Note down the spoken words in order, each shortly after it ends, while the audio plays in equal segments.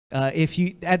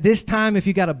At this time, if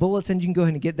you got a bulletin, you can go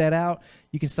ahead and get that out.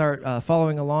 You can start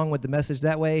following along with the message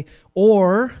that way.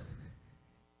 Or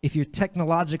if you're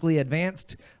technologically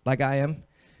advanced, like I am,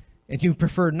 and you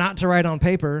prefer not to write on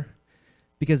paper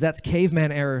because that's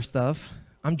caveman era stuff,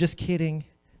 I'm just kidding.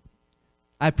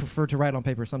 I prefer to write on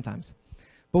paper sometimes.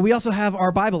 But we also have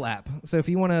our Bible app. So if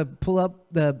you want to pull up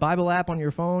the Bible app on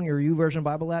your phone, your YouVersion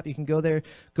Bible app, you can go there,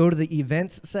 go to the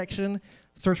events section,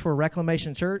 search for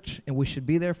Reclamation Church, and we should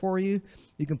be there for you.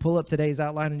 You can pull up today's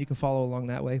outline, and you can follow along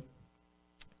that way.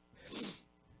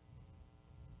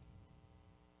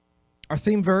 Our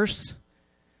theme verse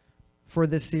for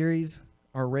this series,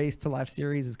 our Raised to Life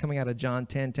series, is coming out of John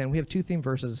 10:10. We have two theme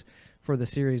verses for the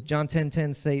series. John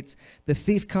 10:10 states, "The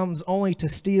thief comes only to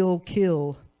steal,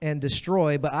 kill, and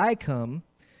destroy, but I come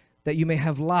that you may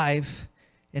have life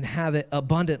and have it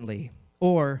abundantly,"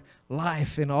 or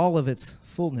life in all of its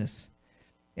fullness.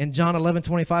 And John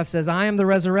 11:25 says, "I am the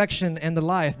resurrection and the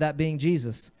life," that being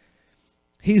Jesus.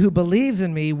 "He who believes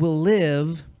in me will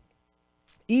live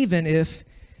even if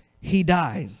he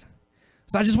dies."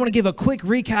 So I just want to give a quick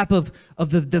recap of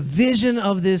the vision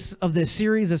of this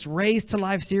series, this Raised to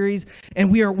Life series.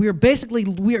 And we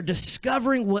are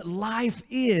discovering what life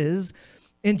is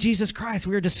in Jesus Christ.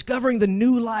 We are discovering the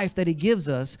new life that he gives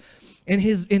us in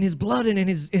his blood and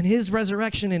in his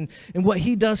resurrection and what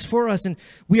he does for us. And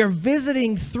we are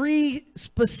visiting three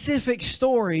specific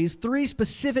stories, three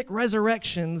specific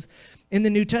resurrections in the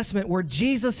New Testament where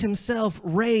Jesus himself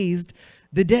raised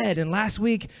the dead. And last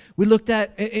week we looked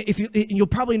at, you'll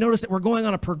probably notice that we're going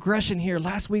on a progression here.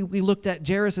 Last week we looked at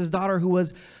Jairus' daughter who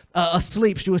was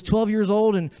asleep. She was 12 years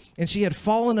old and she had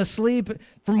fallen asleep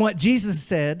from what Jesus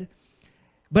said.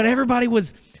 But everybody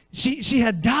was, she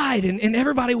had died, and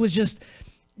everybody was just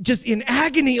in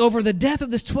agony over the death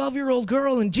of this 12-year-old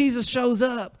girl, and Jesus shows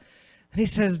up, and he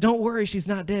says, "Don't worry, she's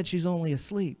not dead, she's only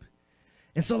asleep."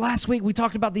 And so last week we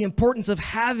talked about the importance of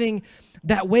having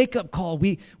that wake-up call.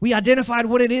 We identified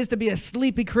what it is to be a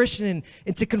sleepy Christian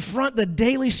and to confront the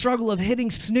daily struggle of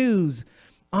hitting snooze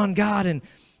on God. And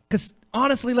because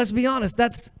honestly, let's be honest,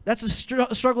 that's a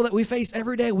struggle that we face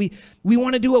every day. We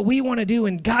want to do what we want to do,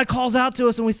 and God calls out to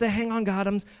us, and we say, "Hang on, God,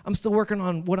 I'm still working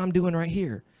on what I'm doing right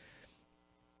here."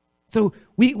 So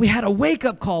we had a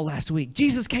wake-up call last week.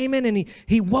 Jesus came in, and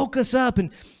he woke us up, and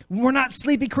we're not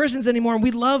sleepy Christians anymore. And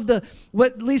we love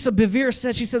what Lisa Bevere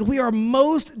said. She said, "We are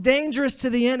most dangerous to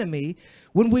the enemy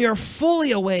when we are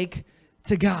fully awake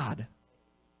to God."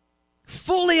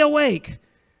 Fully awake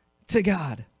to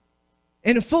God.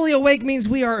 And fully awake means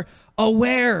we are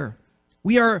aware.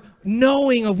 We are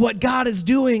knowing of what God is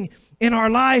doing in our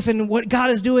life and what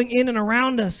God is doing in and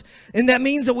around us. And that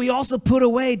means that we also put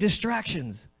away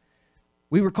distractions.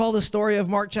 We recall the story of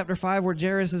Mark chapter 5 where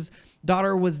Jairus'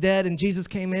 daughter was dead and Jesus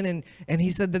came in and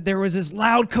he said that there was this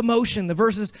loud commotion.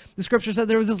 The scripture said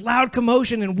there was this loud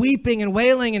commotion and weeping and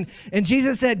wailing, and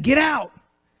Jesus said, "Get out."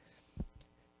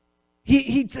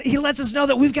 He lets us know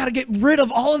that we've got to get rid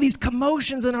of all of these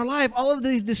commotions in our life, all of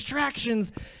these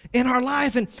distractions in our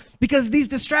life. And because these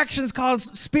distractions cause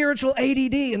spiritual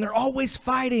ADD, and they're always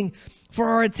fighting for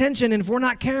our attention. And if we're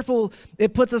not careful,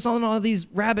 it puts us on all these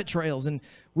rabbit trails. And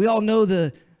we all know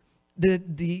the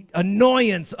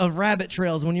annoyance of rabbit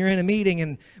trails when you're in a meeting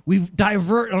and we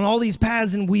divert on all these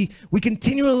paths and we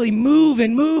continually move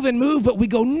and move and move, but we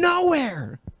go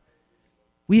nowhere.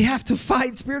 We have to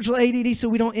fight spiritual ADD so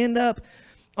we don't end up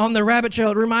on the rabbit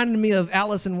trail. It reminded me of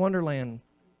Alice in Wonderland.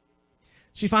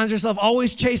 She finds herself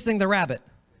always chasing the rabbit.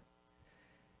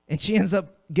 And she ends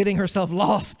up getting herself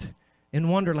lost in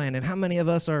Wonderland. And how many of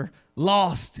us are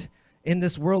lost in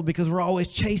this world because we're always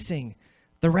chasing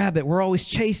the rabbit? We're always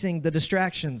chasing the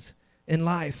distractions in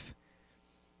life.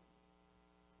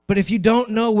 But if you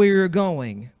don't know where you're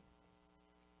going,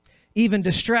 even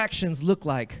distractions look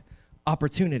like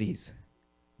opportunities.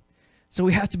 So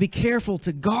we have to be careful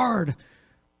to guard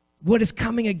what is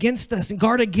coming against us and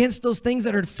guard against those things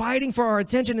that are fighting for our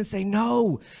attention and say,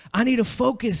 "No, I need to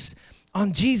focus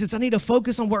on Jesus. I need to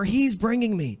focus on where he's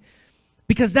bringing me,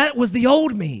 because that was the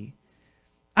old me.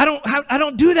 I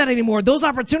don't do that anymore. Those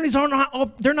opportunities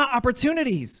they're not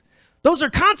opportunities. Those are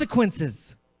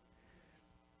consequences."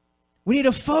 We need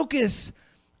to focus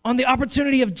on the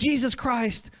opportunity of Jesus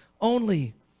Christ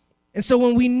only. And so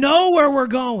when we know where we're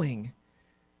going,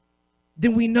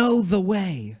 then we know the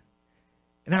way.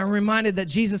 And I'm reminded that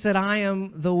Jesus said, "I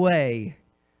am the way,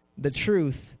 the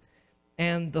truth,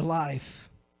 and the life."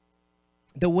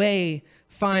 The way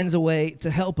finds a way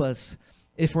to help us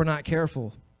if we're not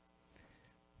careful.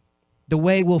 The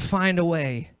way will find a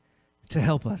way to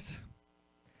help us.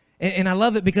 And I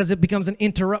love it because it becomes an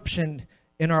interruption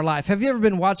in our life. Have you ever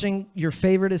been watching your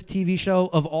favoriteest TV show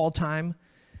of all time?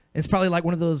 It's probably like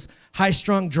one of those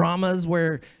high-strung dramas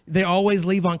where they always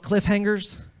leave on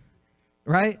cliffhangers,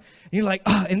 right? And you're like,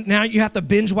 oh, and now you have to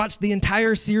binge watch the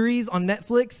entire series on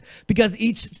Netflix because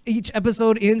each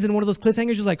episode ends in one of those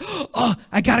cliffhangers. You're like, oh,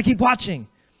 I got to keep watching.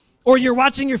 Or you're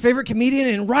watching your favorite comedian,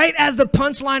 and right as the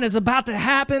punchline is about to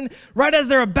happen, right as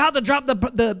they're about to drop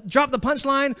the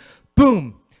punchline,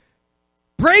 boom.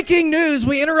 Breaking news,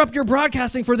 we interrupt your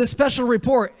broadcasting for this special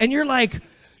report. And you're like,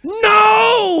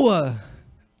 no!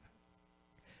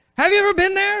 Have you ever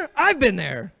been there? I've been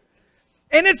there.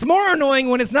 And it's more annoying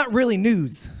when it's not really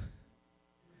news.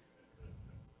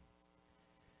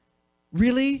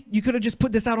 Really? You could have just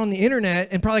put this out on the internet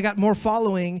and probably got more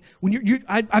following. When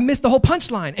I missed the whole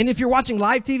punchline. And if you're watching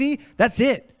live TV, that's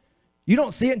it. You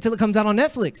don't see it until it comes out on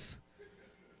Netflix.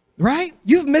 Right?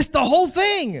 You've missed the whole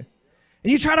thing.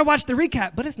 And you try to watch the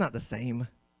recap, but it's not the same.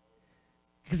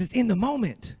 Because it's in the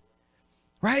moment.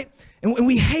 Right? And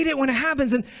we hate it when it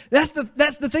happens. And that's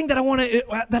the thing that I want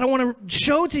to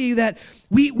show to you, that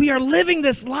we are living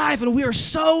this life and we are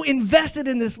so invested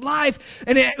in this life,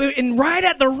 and right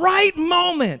at the right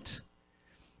moment,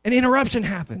 an interruption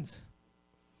happens.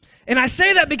 And I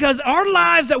say that because our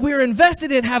lives that we're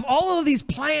invested in have all of these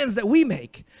plans that we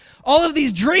make, all of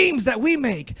these dreams that we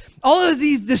make, all of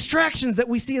these distractions that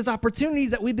we see as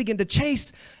opportunities that we begin to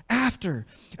chase after.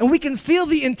 And we can feel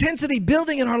the intensity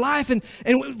building in our life, and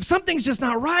something's just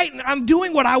not right. And I'm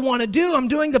doing what I want to do. I'm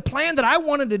doing the plan that I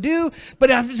wanted to do,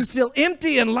 but I just feel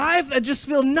empty in life. I just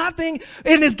feel nothing,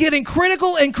 and it's getting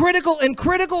critical and critical and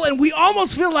critical, and we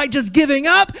almost feel like just giving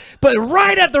up. But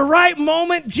right at the right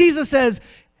moment, Jesus says,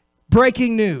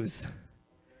 breaking news.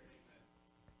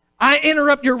 I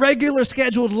interrupt your regular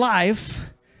scheduled life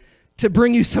to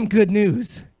bring you some good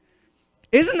news.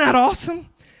 Isn't that awesome?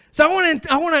 So I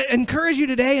want to encourage you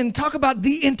today and talk about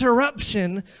the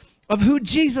interruption of who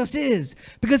Jesus is,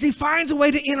 because he finds a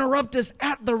way to interrupt us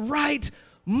at the right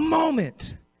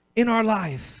moment in our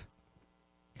life.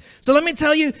 So let me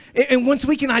tell you, and once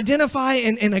we can identify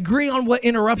and agree on what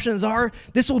interruptions are,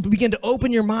 this will begin to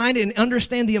open your mind and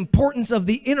understand the importance of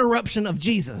the interruption of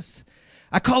Jesus.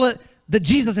 I call it the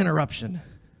Jesus interruption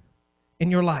in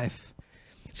your life.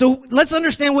 So let's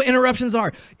understand what interruptions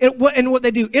are and what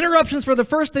they do. Interruptions, for the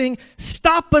first thing,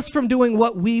 stop us from doing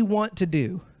what we want to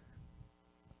do.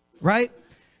 Right?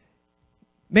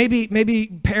 Maybe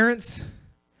parents,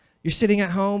 you're sitting at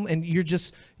home and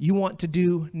you want to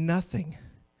do nothing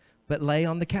but lay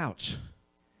on the couch,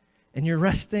 and you're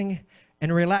resting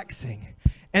and relaxing,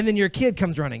 and then your kid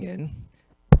comes running in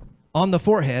on the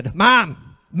forehead.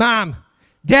 Mom,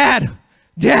 Dad.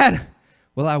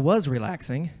 Well, I was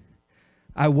relaxing.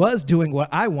 I was doing what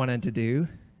I wanted to do.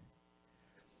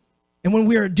 And when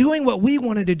we are doing what we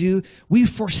wanted to do, we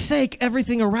forsake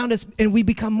everything around us, and we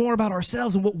become more about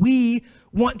ourselves and what we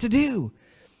want to do.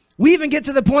 We even get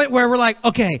to the point where we're like,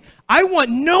 okay, I want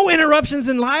no interruptions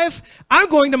in life. I'm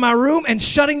going to my room and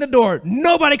shutting the door.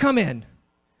 Nobody come in.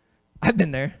 I've been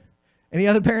there. Any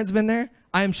other parents been there?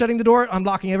 I am shutting the door. I'm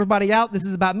locking everybody out. This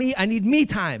is about me. I need me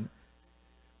time.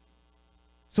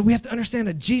 So we have to understand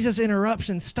that Jesus'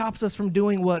 interruption stops us from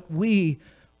doing what we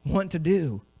want to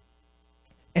do.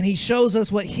 And he shows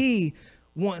us what he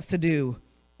wants to do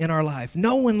in our life.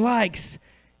 No one likes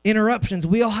interruptions.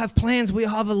 We all have plans. We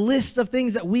all have a list of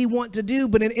things that we want to do,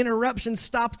 but an interruption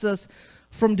stops us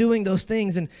from doing those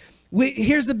things. And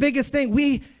here's the biggest thing.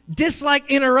 We dislike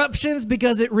interruptions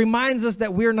because it reminds us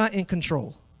that we're not in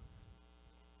control.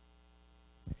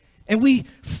 And we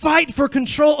fight for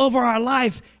control over our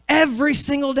life every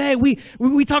single day.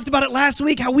 We talked about it last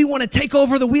week, how we want to take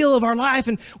over the wheel of our life,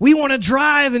 and we want to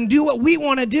drive and do what we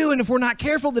want to do. And if we're not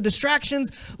careful, the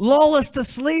distractions lull us to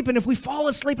sleep. And if we fall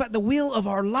asleep at the wheel of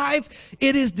our life,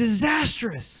 it is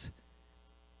disastrous.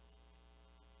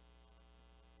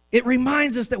 It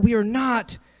reminds us that we are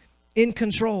not in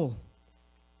control.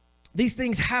 These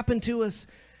things happen to us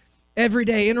every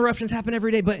day. Interruptions happen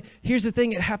every day. But here's the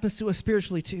thing, it happens to us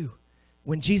spiritually too.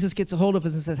 When Jesus gets a hold of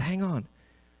us and says, hang on,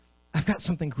 I've got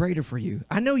something greater for you.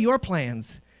 I know your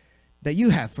plans that you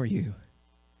have for you,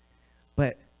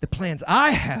 but the plans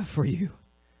I have for you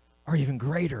are even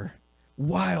greater,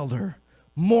 wilder,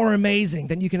 more amazing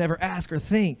than you can ever ask or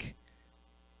think.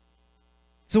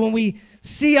 So when we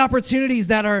see opportunities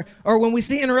that are, or when we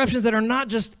see interruptions that are not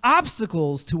just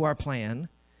obstacles to our plan,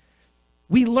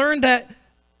 we learn that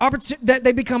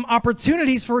they become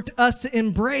opportunities for us to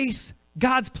embrace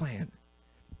God's plan.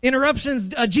 Interruptions,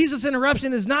 Jesus'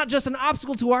 interruption is not just an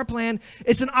obstacle to our plan,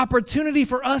 it's an opportunity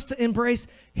for us to embrace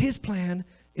his plan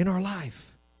in our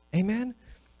life. Amen?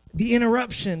 The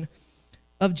interruption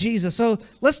of Jesus. So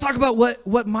let's talk about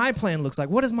what my plan looks like.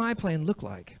 What does my plan look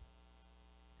like?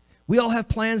 We all have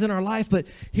plans in our life, but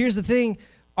here's the thing.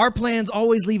 Our plans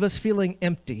always leave us feeling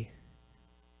empty.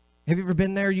 Have you ever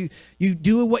been there? You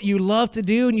do what you love to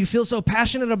do, and you feel so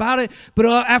passionate about it, but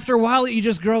after a while, you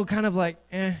just grow kind of like,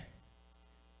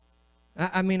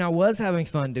 I mean, I was having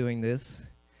fun doing this.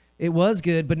 It was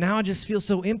good, but now I just feel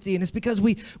so empty. And it's because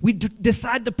we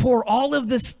decide to pour all of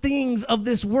these things of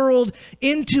this world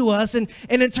into us. And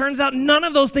it turns out none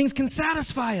of those things can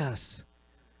satisfy us.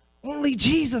 Only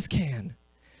Jesus can.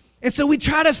 And so we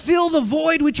try to fill the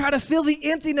void. We try to fill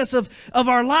the emptiness of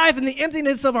our life and the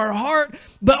emptiness of our heart.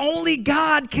 But only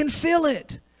God can fill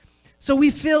it. So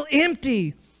we feel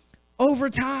empty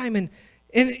over time.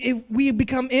 And we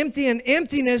become empty. And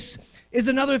emptiness is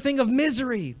another thing of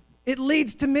misery. It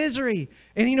leads to misery.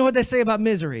 And you know what they say about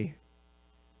misery?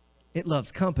 It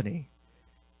loves company.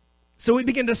 So we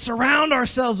begin to surround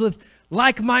ourselves with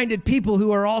like-minded people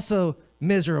who are also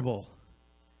miserable.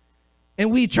 And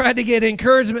we try to get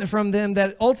encouragement from them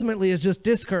that ultimately is just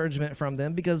discouragement from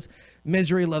them, because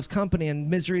misery loves company, and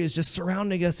misery is just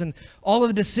surrounding us. And all of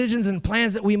the decisions and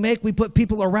plans that we make, we put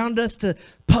people around us to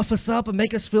puff us up and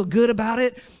make us feel good about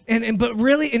it. But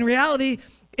really, in reality,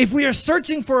 if we are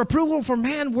searching for approval from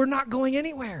man, we're not going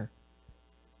anywhere.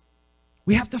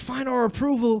 We have to find our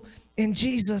approval in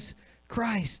Jesus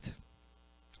Christ.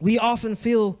 We often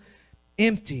feel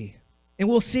empty. And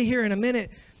we'll see here in a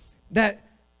minute that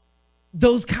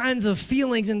those kinds of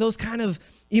feelings and those kind of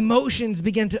emotions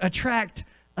begin to attract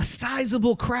a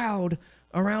sizable crowd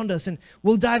around us. And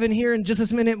we'll dive in here in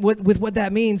just a minute with what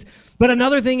that means. But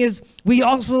another thing is we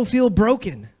also feel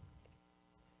broken.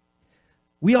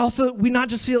 We not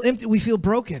just feel empty, we feel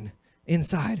broken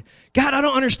inside. God, I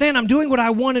don't understand. I'm doing what I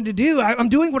wanted to do. I'm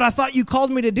doing what I thought you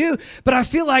called me to do, but I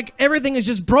feel like everything is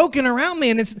just broken around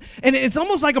me, and it's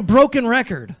almost like a broken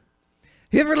record.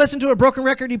 You ever listen to a broken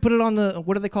record? You put it on the,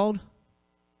 what are they called?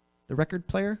 The record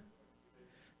player?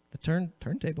 The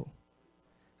turntable.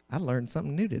 I learned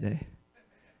something new today.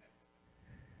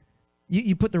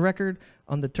 You put the record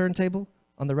on the turntable,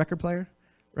 on the record player,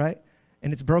 right?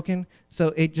 And it's broken, so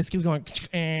it just keeps going,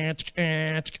 and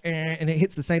it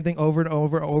hits the same thing over and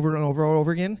over and over and over and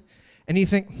over again. And you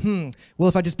think, well,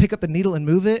 if I just pick up the needle and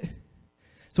move it.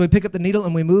 So we pick up the needle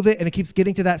and we move it, and it keeps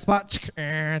getting to that spot.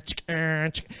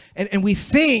 And we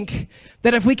think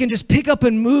that if we can just pick up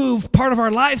and move part of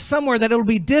our life somewhere, that it'll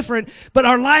be different. But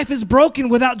our life is broken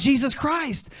without Jesus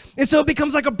Christ. And so it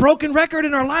becomes like a broken record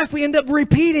in our life. We end up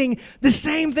repeating the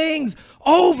same things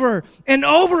over and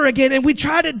over again. And we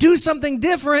try to do something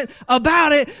different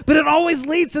about it, but it always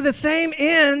leads to the same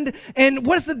end. And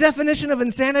what's the definition of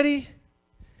insanity?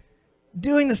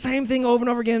 Doing the same thing over and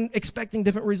over again, expecting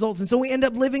different results. And so we end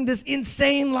up living this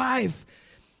insane life.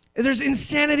 There's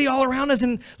insanity all around us,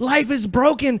 and life is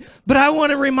broken. But I want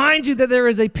to remind you that there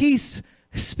is a peace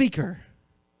speaker.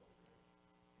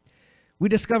 We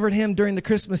discovered him during the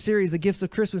Christmas series, The Gifts of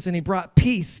Christmas, and he brought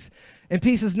peace. And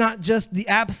peace is not just the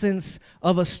absence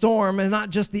of a storm, and not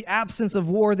just the absence of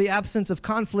war, the absence of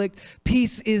conflict.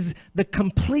 Peace is the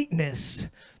completeness,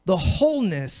 the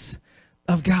wholeness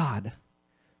of God.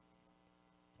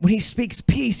 When he speaks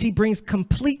peace, he brings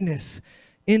completeness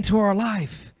into our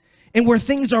life. And where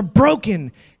things are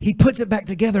broken, he puts it back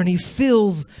together, and he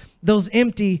fills those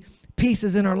empty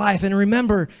pieces in our life. And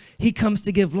remember, he comes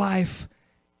to give life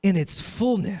in its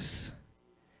fullness.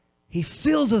 He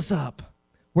fills us up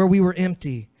where we were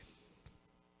empty.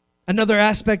 Another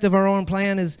aspect of our own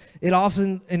plan is it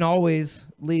often and always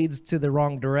leads to the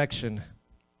wrong direction.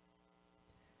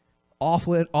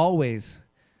 Always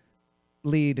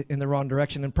lead in the wrong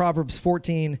direction. And Proverbs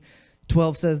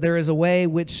 14:12 says, there is a way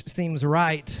which seems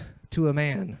right to a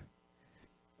man,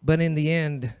 but in the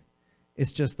end,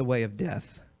 it's just the way of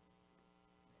death.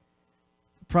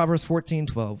 Proverbs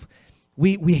 14:12.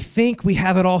 We think we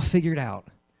have it all figured out.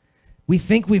 We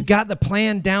think we've got the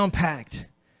plan down packed.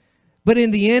 But in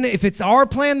the end, if it's our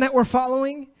plan that we're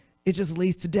following, it just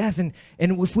leads to death. And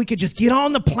if we could just get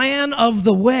on the plan of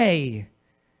the way,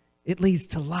 it leads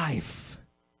to life.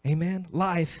 Amen.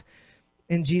 Life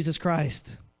in Jesus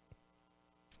Christ.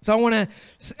 So I want to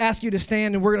ask you to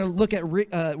stand, and we're going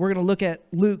to look at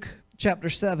Luke chapter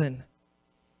 7.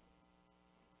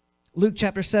 Luke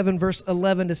chapter 7, verse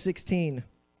 11 to 16.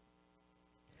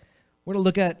 We're going to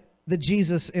look at the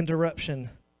Jesus interruption.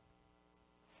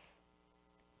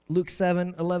 Luke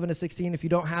 7, 11 to 16. If you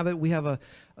don't have it, we'll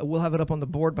have it up on the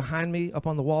board behind me, up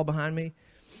on the wall behind me.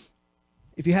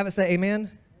 If you have it, say amen.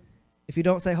 If you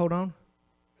don't, say hold on.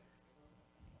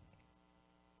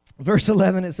 Verse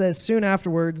 11, it says, soon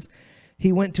afterwards,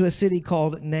 he went to a city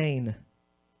called Nain,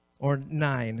 or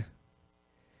Nine.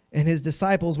 and his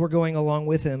disciples were going along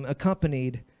with him,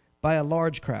 accompanied by a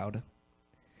large crowd.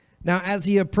 Now, as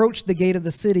he approached the gate of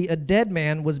the city, a dead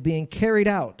man was being carried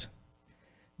out,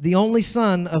 the only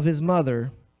son of his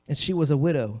mother, and she was a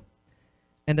widow,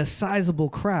 and a sizable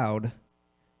crowd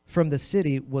from the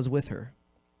city was with her.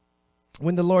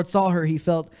 When the Lord saw her, he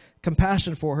felt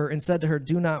compassion for her and said to her,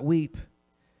 "Do not weep."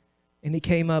 And he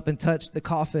came up and touched the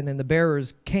coffin, and the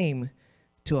bearers came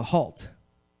to a halt.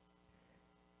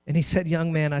 And he said,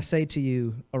 "Young man, I say to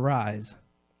you, arise."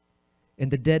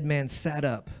 And the dead man sat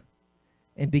up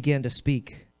and began to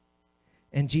speak.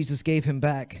 And Jesus gave him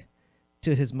back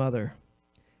to his mother.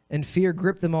 And fear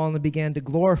gripped them all, and they began to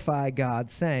glorify God,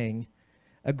 saying,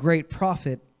 "A great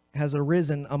prophet has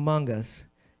arisen among us,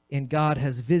 and God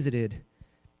has visited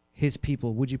his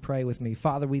people." Would you pray with me?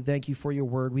 Father, we thank you for your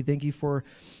word. We thank you for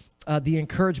the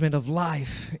encouragement of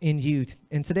life in you.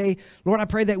 And today, Lord, I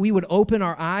pray that we would open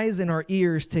our eyes and our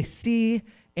ears to see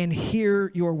and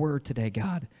hear your word today,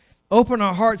 God. Open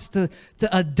our hearts to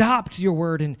adopt your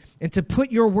word and to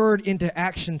put your word into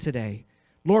action today.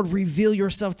 Lord, reveal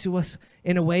yourself to us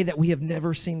in a way that we have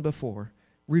never seen before.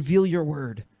 Reveal your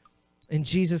word. In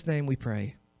Jesus' name we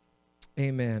pray.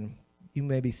 Amen. You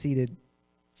may be seated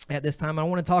at this time. I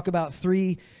want to talk about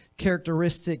 3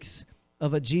 characteristics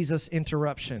of a Jesus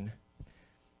interruption.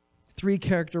 3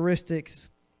 characteristics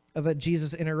of a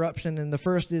Jesus interruption. And the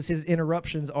first is his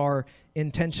interruptions are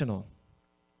intentional.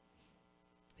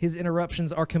 His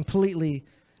interruptions are completely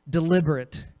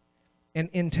deliberate and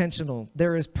intentional.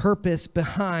 There is purpose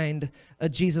behind a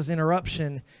Jesus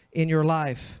interruption in your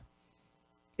life.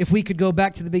 If we could go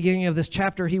back to the beginning of this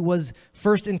chapter, he was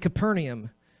first in Capernaum,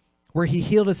 where he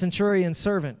healed a centurion's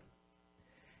servant.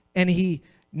 And he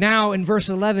now in verse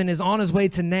 11 is on his way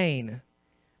to Nain.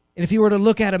 And if you were to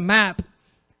look at a map,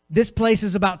 this place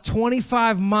is about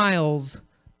 25 miles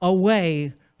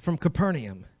away from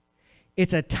Capernaum.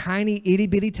 It's a tiny itty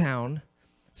bitty town,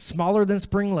 smaller than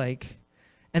Spring Lake,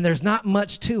 and there's not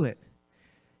much to it.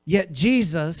 Yet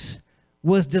Jesus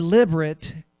was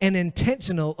deliberate and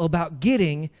intentional about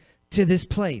getting to this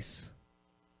place.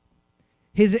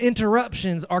 His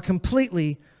interruptions are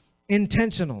completely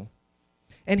intentional.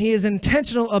 And he is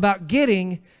intentional about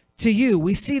getting to you.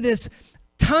 We see this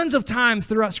tons of times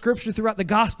throughout Scripture, throughout the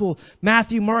Gospel,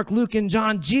 Matthew, Mark, Luke, and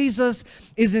John. Jesus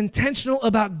is intentional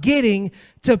about getting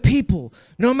to people,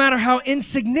 no matter how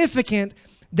insignificant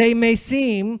they may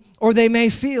seem or they may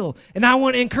feel. And I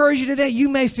want to encourage you today, you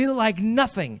may feel like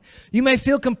nothing. You may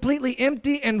feel completely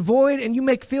empty and void, and you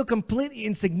may feel completely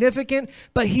insignificant,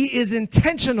 but he is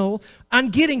intentional on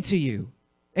getting to you.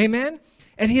 Amen?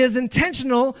 And he is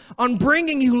intentional on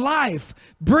bringing you life,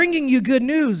 bringing you good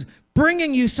news,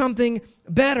 bringing you something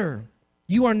better.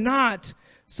 You are not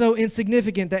so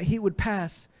insignificant that he would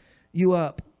pass you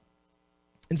up.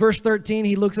 In verse 13,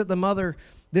 he looks at the mother,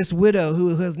 this widow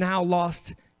who has now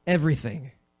lost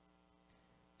everything.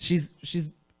 She's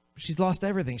lost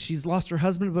everything. She's lost her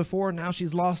husband before. Now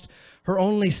she's lost her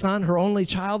only son, her only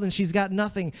child, and she's got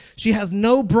nothing. She has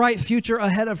no bright future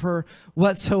ahead of her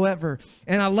whatsoever.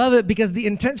 And I love it because the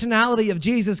intentionality of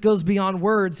Jesus goes beyond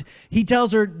words. He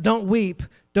tells her, don't weep,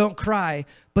 don't cry,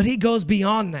 but he goes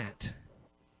beyond that.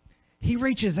 He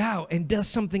reaches out and does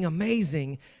something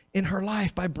amazing in her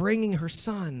life by bringing her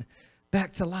son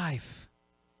back to life.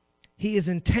 He is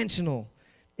intentional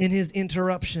in his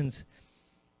interruptions.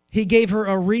 He gave her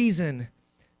a reason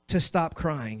to stop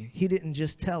crying. He didn't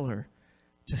just tell her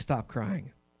to stop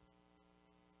crying.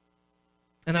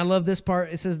 And I love this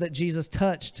part. It says that Jesus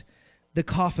touched the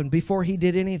coffin. Before he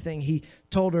did anything, he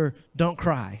told her, don't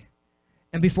cry.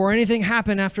 And before anything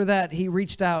happened after that, he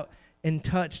reached out and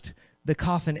touched the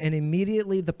coffin, and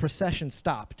immediately the procession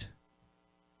stopped.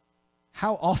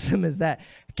 How awesome is that?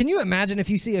 Can you imagine if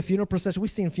you see a funeral procession?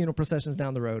 We've seen funeral processions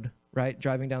down the road, right?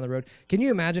 Driving down the road. Can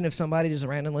you imagine if somebody just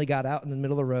randomly got out in the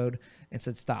middle of the road and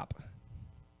said, stop?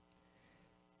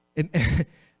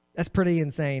 That's pretty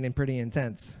insane and pretty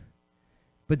intense.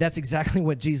 But that's exactly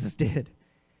what Jesus did.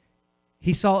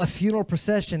 He saw a funeral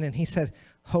procession and he said,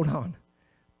 hold on.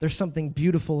 There's something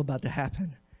beautiful about to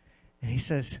happen. And he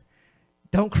says,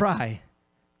 don't cry,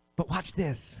 but watch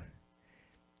this.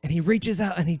 And he reaches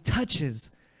out and he touches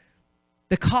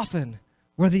the coffin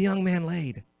where the young man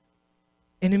laid.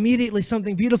 And immediately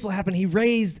something beautiful happened. He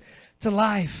raised to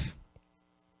life.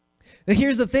 But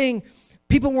here's the thing.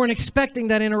 People weren't expecting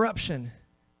that interruption.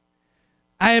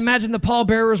 I imagine the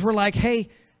pallbearers were like, hey,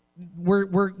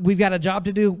 we've got a job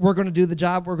to do. We're going to do the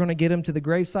job. We're going to get him to the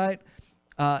gravesite.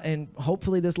 And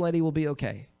hopefully this lady will be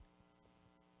okay.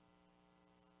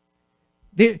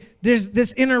 There's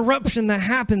this interruption that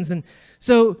happens. And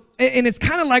so, and it's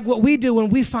kind of like what we do when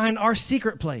we find our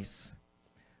secret place.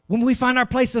 When we find our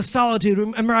place of solitude,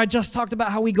 remember I just talked about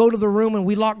how we go to the room and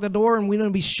we lock the door and we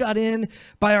don't be shut in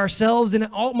by ourselves, and it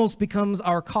almost becomes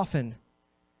our coffin.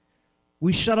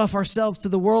 We shut off ourselves to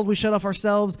the world. We shut off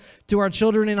ourselves to our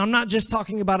children. And I'm not just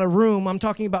talking about a room. I'm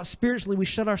talking about spiritually. We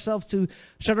shut ourselves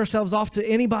off to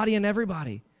anybody and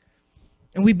everybody.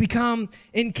 And we become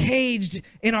encaged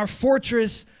in our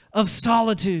fortress of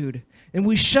solitude. And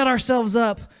we shut ourselves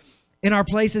up in our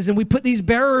places. And we put these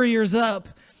barriers up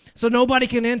so nobody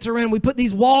can enter in. We put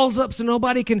these walls up so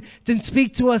nobody can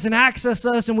speak to us and access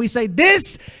us. And we say,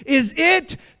 this is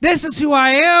it. This is who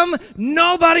I am.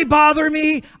 Nobody bother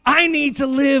me. I need to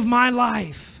live my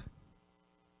life.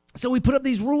 So we put up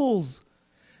these rules.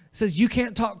 It says, you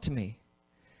can't talk to me.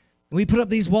 And we put up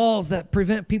these walls that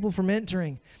prevent people from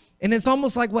entering. And it's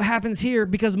almost like what happens here,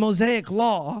 because Mosaic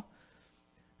law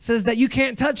says that you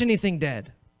can't touch anything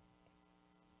dead.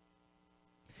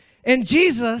 And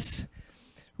Jesus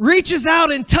reaches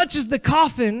out and touches the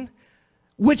coffin,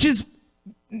 which is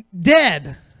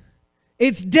dead.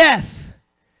 It's death.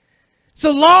 So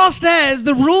law says,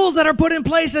 the rules that are put in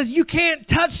place says you can't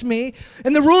touch me,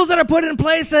 and the rules that are put in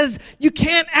place says you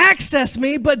can't access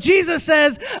me, but Jesus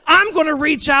says, I'm going to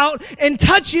reach out and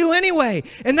touch you anyway.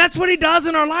 And that's what he does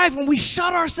in our life. When we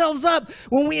shut ourselves up,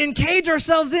 when we encage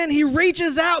ourselves in, he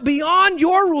reaches out beyond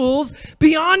your rules,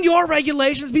 beyond your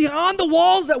regulations, beyond the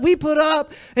walls that we put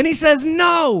up, and he says,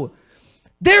 no,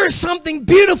 there is something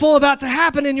beautiful about to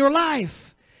happen in your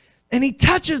life. And he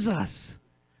touches us.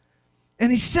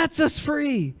 And he sets us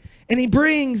free. And he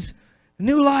brings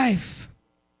new life.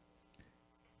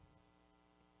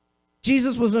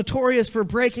 Jesus was notorious for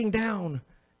breaking down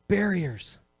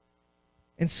barriers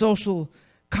and social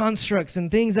constructs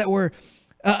and things that were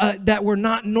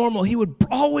not normal. He would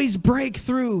always break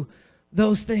through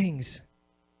those things.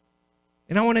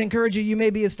 And I want to encourage you, you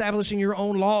may be establishing your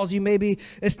own laws. You may be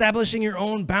establishing your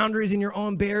own boundaries and your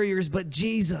own barriers. But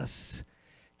Jesus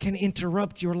can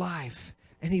interrupt your life.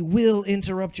 And he will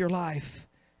interrupt your life.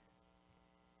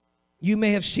 You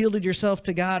may have shielded yourself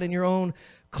to God in your own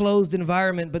closed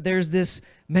environment, but there's this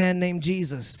man named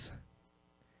Jesus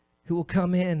who will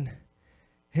come in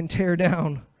and tear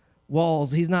down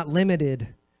walls. He's not limited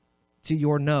to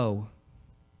your no.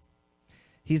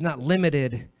 He's not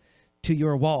limited to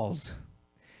your walls.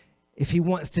 If he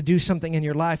wants to do something in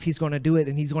your life, he's going to do it,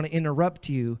 and he's going to interrupt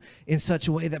you in such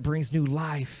a way that brings new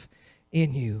life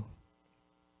in you.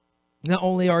 Not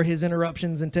only are his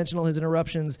interruptions intentional, his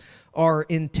interruptions are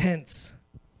intense.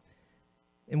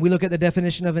 And we look at the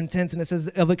definition of intense, and it says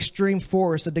of extreme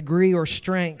force, a degree or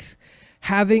strength,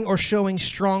 having or showing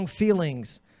strong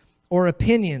feelings or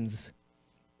opinions,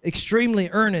 extremely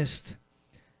earnest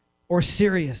or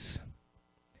serious.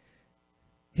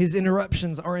 His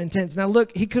interruptions are intense. Now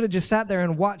look, he could have just sat there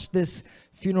and watched this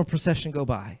funeral procession go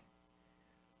by.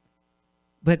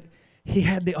 But he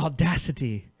had the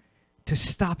audacity to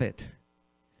stop it,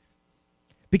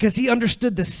 because he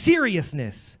understood the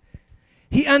seriousness.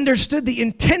 He understood the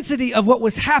intensity of what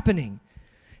was happening.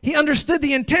 He understood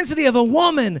the intensity of a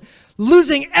woman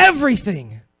losing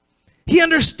everything. He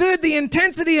understood the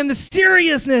intensity and the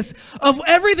seriousness of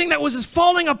everything that was just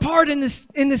falling apart in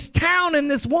this town, in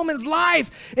this woman's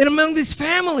life, and among this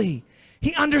family.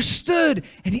 He understood,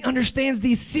 and he understands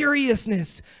the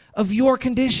seriousness of your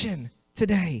condition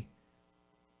today.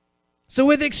 So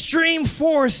with extreme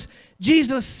force,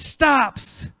 Jesus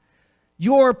stops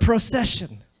your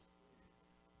procession.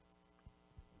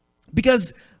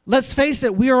 Because let's face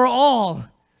it, we are all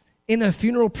in a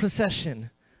funeral procession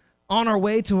on our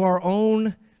way to our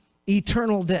own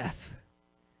eternal death.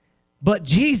 But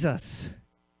Jesus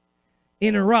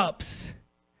interrupts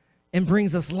and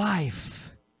brings us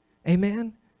life.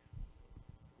 Amen?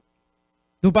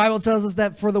 The Bible tells us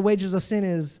that for the wages of sin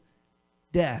is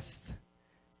death.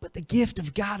 But the gift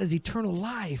of God is eternal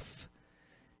life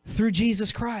through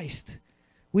Jesus Christ.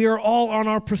 We are all on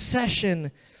our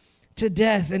procession to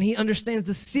death, and he understands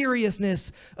the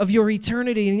seriousness of your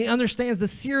eternity, and he understands the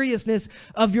seriousness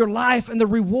of your life and the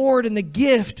reward and the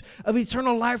gift of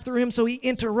eternal life through him, so he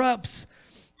interrupts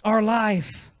our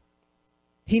life.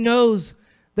 He knows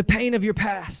the pain of your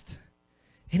past,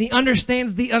 and he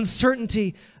understands the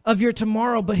uncertainty of your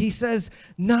tomorrow, but he says,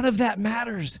 none of that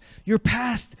matters. Your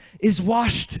past is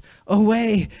washed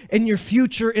away, and your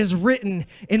future is written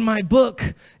in my book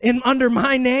and under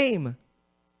my name.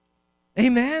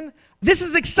 Amen? This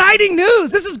is exciting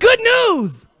news. This is good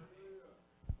news.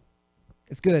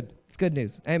 It's good. It's good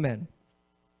news. Amen.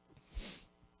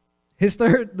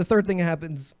 The third thing that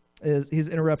happens is his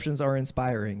interruptions are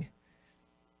inspiring.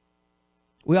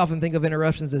 We often think of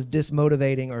interruptions as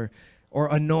dismotivating or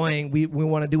annoying. We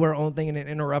want to do our own thing, and an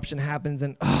interruption happens,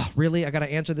 and really, I got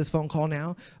to answer this phone call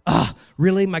now?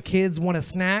 Really, my kids want a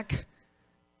snack?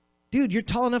 Dude, you're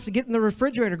tall enough to get in the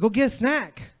refrigerator. Go get a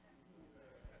snack.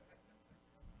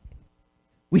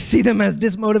 We see them as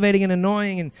dismotivating and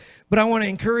annoying, but I want to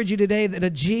encourage you today that a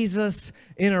Jesus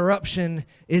interruption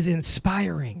is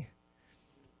inspiring.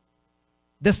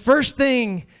 The first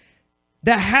thing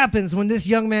that happens when this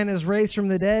young man is raised from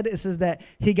the dead, it says that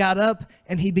he got up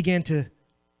and he began to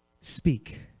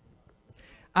speak.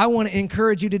 I want to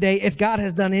encourage you today, if God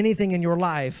has done anything in your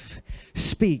life,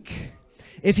 speak.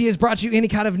 If he has brought you any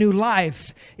kind of new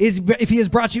life, if he has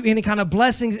brought you any kind of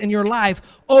blessings in your life,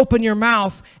 open your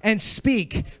mouth and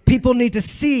speak. People need to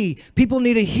see, people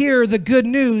need to hear the good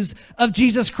news of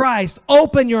Jesus Christ.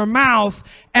 Open your mouth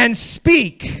and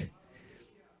speak.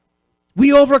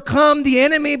 We overcome the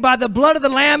enemy by the blood of the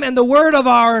Lamb and the word of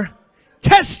our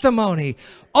testimony.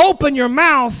 Open your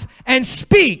mouth and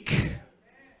speak.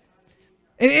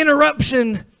 An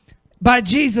interruption by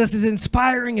Jesus is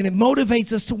inspiring, and it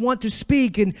motivates us to want to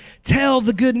speak and tell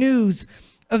the good news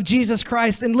of Jesus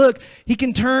Christ. And look, he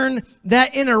can turn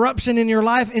that interruption in your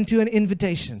life into an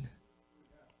invitation.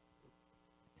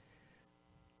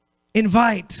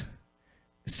 Invite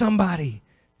somebody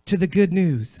to the good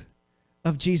news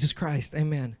of Jesus Christ.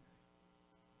 Amen.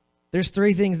 There's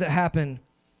three things that happen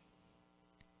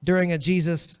during a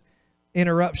Jesus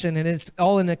interruption, and it's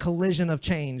all in a collision of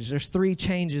change. There's three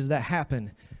changes that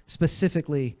happen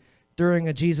specifically during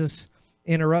a Jesus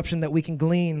interruption that we can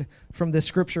glean from this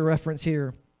scripture reference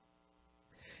here.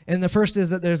 And the first is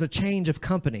that there's a change of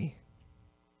company.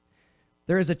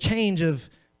 There is a change of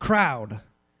crowd,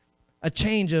 a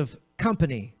change of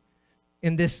company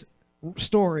in this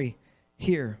story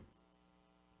here.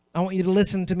 I want you to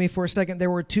listen to me for a second. There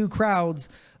were two crowds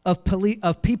of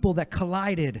people that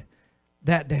collided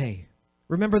that day.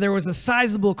 Remember, there was a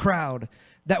sizable crowd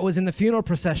that was in the funeral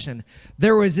procession.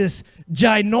 There was this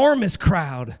ginormous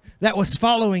crowd that was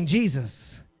following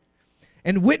Jesus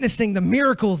and witnessing the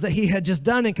miracles that he had just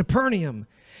done in Capernaum.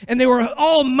 And they were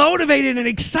all motivated and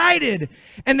excited,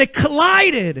 and they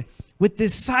collided with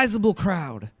this sizable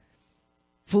crowd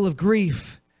full of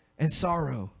grief and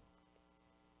sorrow.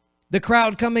 The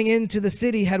crowd coming into the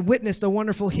city had witnessed a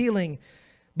wonderful healing,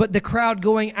 but the crowd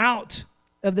going out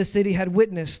of the city had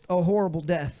witnessed a horrible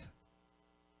death.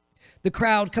 The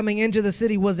crowd coming into the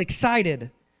city was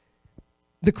excited.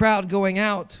 The crowd going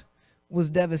out was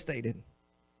devastated.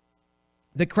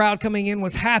 The crowd coming in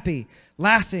was happy,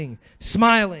 laughing,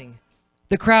 smiling.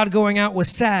 The crowd going out was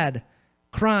sad,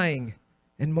 crying,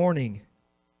 and mourning.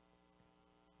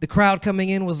 The crowd coming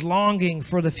in was longing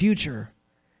for the future,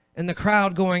 and the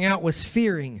crowd going out was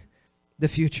fearing the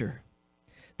future.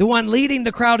 The one leading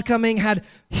the crowd coming had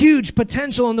huge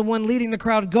potential, and the one leading the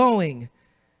crowd going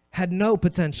had no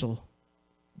potential.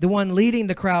 The one leading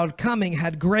the crowd coming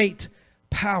had great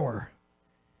power,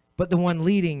 but the one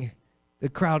leading the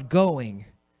crowd going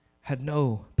had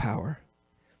no power.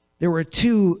 There were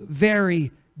two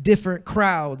very different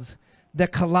crowds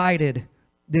that collided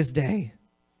this day.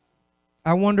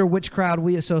 I wonder which crowd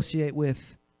we associate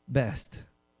with best.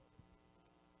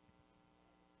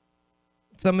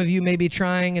 Some of you may be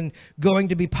trying and going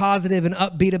to be positive and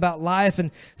upbeat about life, and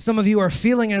some of you are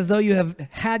feeling as though you have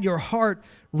had your heart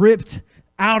ripped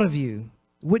out of you.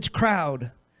 Which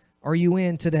crowd are you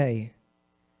in today?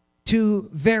 Two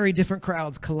very different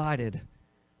crowds collided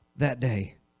that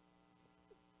day.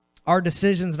 Our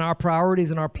decisions and our priorities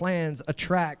and our plans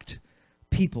attract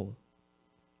people.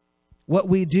 What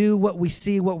we do, what we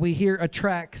see, what we hear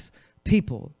attracts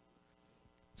people.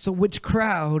 So which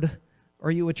crowd are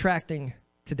you attracting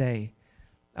today?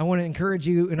 I want to encourage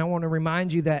you, and I want to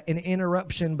remind you that an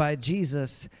interruption by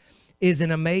Jesus is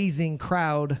an amazing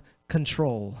crowd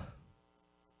control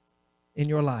in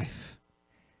your life.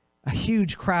 A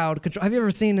huge crowd control. Have you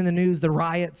ever seen in the news the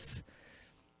riots?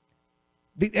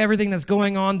 Everything that's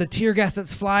going on, the tear gas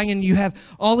that's flying, and you have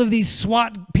all of these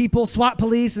SWAT people, SWAT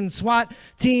police and SWAT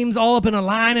teams all up in a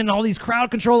line, and all these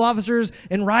crowd control officers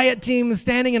and riot teams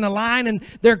standing in a line, and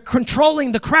they're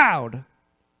controlling the crowd.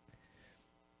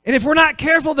 And if we're not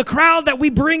careful, the crowd that we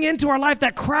bring into our life,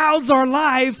 that crowds our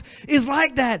life, is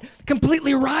like that,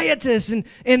 completely riotous and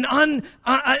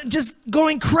just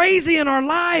going crazy in our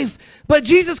life. But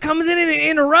Jesus comes in and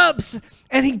interrupts,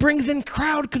 and he brings in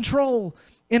crowd control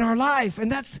in our life.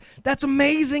 And that's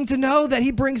amazing to know that he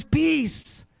brings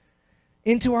peace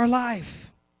into our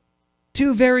life.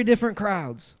 Two very different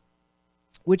crowds.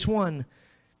 Which one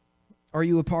are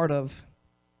you a part of?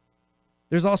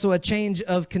 There's also a change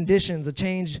of conditions, a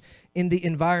change in the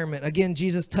environment. Again,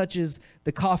 Jesus touches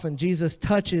the coffin. Jesus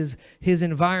touches his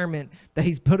environment that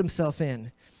he's put himself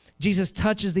in. Jesus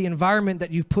touches the environment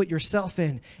that you've put yourself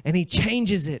in, and he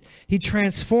changes it. He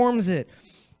transforms it.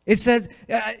 It says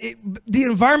the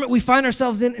environment we find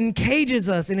ourselves in encages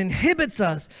us and inhibits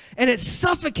us, and it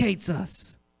suffocates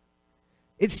us.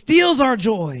 It steals our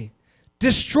joy,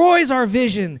 destroys our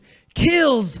vision,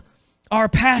 kills our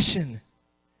passion.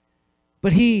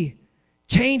 But he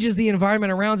changes the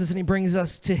environment around us, and he brings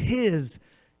us to his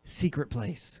secret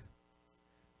place.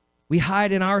 We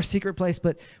hide in our secret place,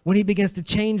 but when he begins to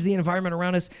change the environment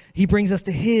around us, he brings us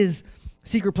to his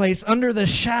secret place under the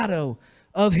shadow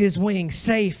of his wing,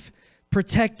 safe,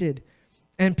 protected,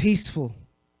 and peaceful.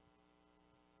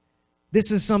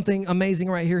 This is something amazing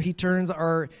right here. He turns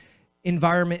our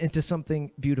environment into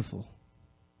something beautiful.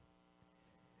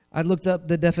 I looked up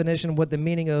the definition of what the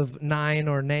meaning of Nain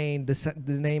or Nain, the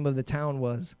name of the town,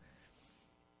 was.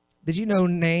 Did you know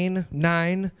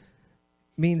Nain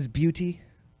means beauty?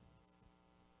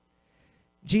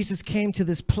 Jesus came to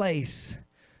this place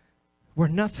where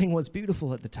nothing was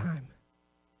beautiful at the time,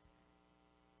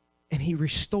 and he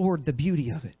restored the beauty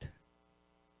of it.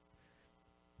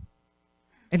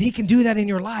 And he can do that in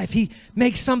your life. He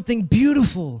makes something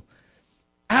beautiful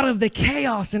out of the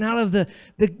chaos and out of the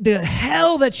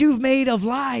hell that you've made of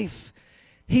life.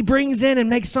 He brings in and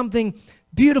makes something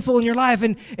beautiful in your life.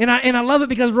 And I love it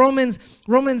because Romans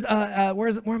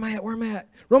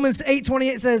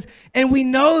 8:28 says, and we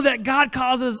know that God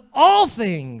causes all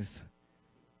things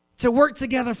to work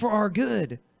together for our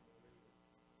good,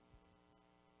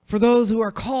 for those who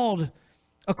are called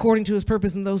according to his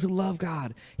purpose and those who love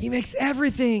God. He makes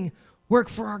everything work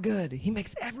for our good. He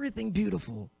makes everything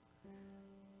beautiful.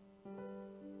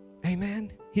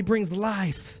 Amen. He brings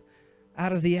life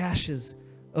out of the ashes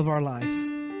of our life.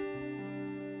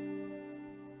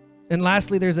 And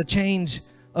lastly, there's a change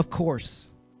of course.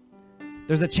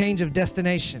 There's a change of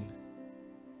destination.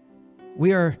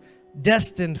 We are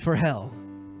destined for hell.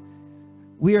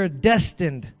 We are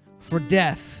destined for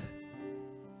death.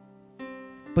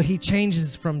 But he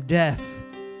changes from death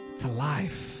to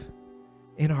life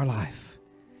in our life.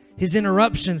 His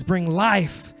interruptions bring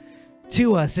life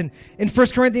to us. And in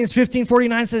 1 Corinthians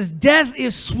 15:49 says, death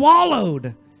is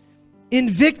swallowed in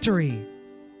victory.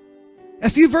 A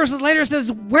few verses later it says,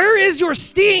 where is your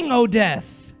sting, O death?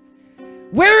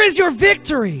 Where is your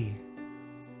victory?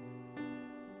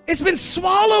 It's been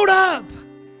swallowed up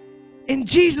in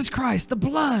Jesus Christ, the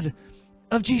blood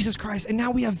of Jesus Christ. And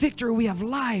now we have victory. We have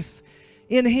life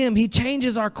in him. He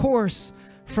changes our course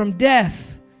from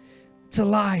death to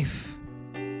life.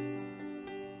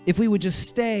 If we would just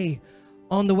stay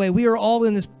on the way. We are all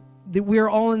in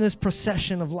this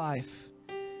procession of life.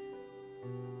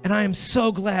 And I am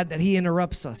so glad that he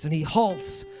interrupts us and he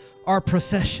halts our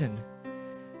procession.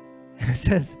 And it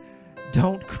says,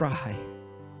 don't cry.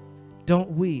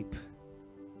 Don't weep.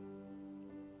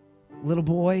 Little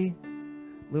boy,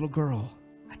 little girl,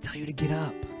 I tell you to get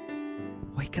up.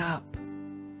 Wake up.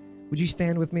 Would you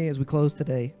stand with me as we close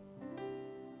today?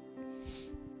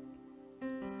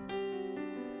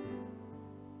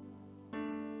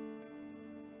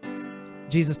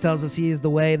 Jesus tells us he is the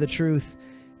way, the truth,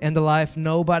 and the life.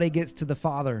 Nobody gets to the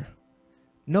Father.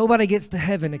 Nobody gets to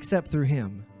heaven except through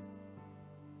him.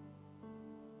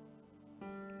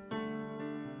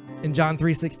 In John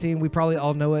 3:16, we probably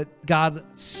all know it. God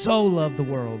so loved the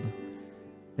world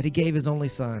that he gave his only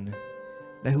Son,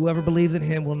 that whoever believes in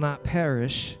him will not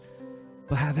perish,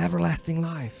 but have everlasting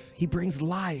life. He brings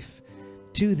life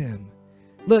to them.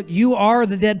 Look, you are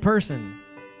the dead person.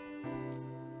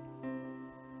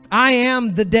 I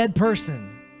am the dead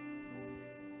person.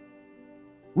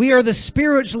 We are the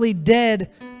spiritually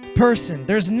dead person.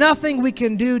 There's nothing we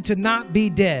can do to not be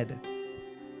dead.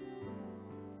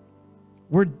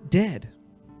 We're dead.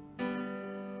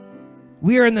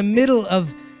 We are in the middle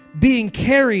of being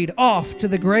carried off to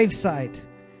the gravesite.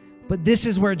 But this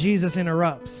is where Jesus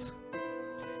interrupts.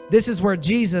 This is where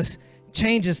Jesus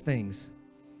changes things.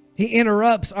 He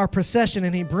interrupts our procession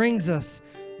and he brings us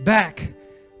back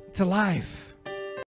to life.